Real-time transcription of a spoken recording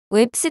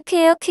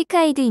웹스퀘어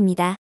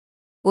퀵하이드입니다.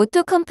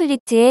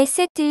 오토컴플리트의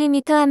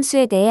setDelimiter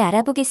함수에 대해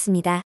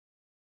알아보겠습니다.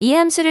 이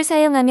함수를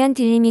사용하면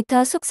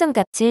딜리미터 속성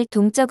값을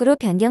동적으로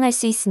변경할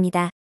수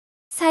있습니다.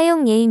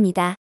 사용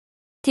예입니다.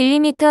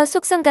 딜리미터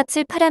속성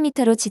값을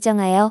파라미터로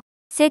지정하여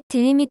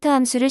setDelimiter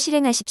함수를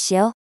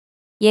실행하십시오.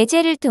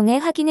 예제를 통해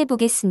확인해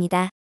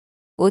보겠습니다.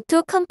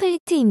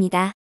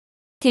 오토컴플리트입니다.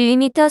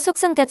 딜리미터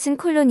속성 값은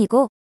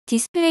콜론이고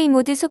디스플레이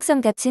모드 속성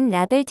값은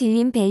라벨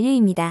딜림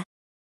밸류입니다.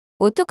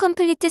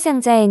 오토컴플리트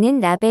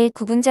상자에는 라벨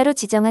구분자로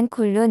지정한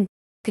콜론,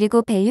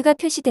 그리고 밸류가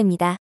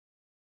표시됩니다.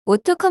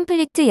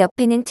 오토컴플리트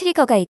옆에는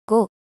트리거가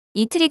있고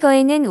이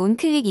트리거에는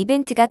온클릭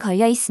이벤트가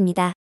걸려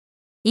있습니다.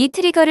 이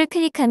트리거를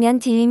클릭하면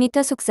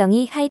딜리미터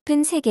속성이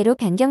하이픈 3개로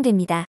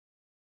변경됩니다.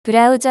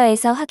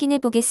 브라우저에서 확인해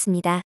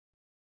보겠습니다.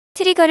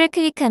 트리거를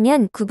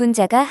클릭하면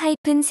구분자가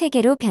하이픈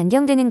 3개로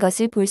변경되는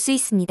것을 볼 수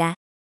있습니다.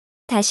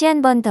 다시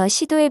한 번 더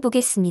시도해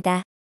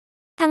보겠습니다.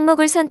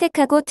 항목을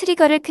선택하고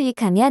트리거를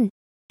클릭하면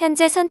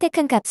현재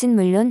선택한 값은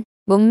물론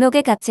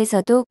목록의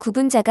값에서도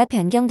구분자가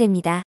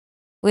변경됩니다.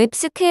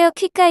 웹스퀘어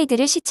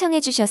퀵가이드를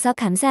시청해주셔서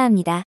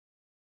감사합니다.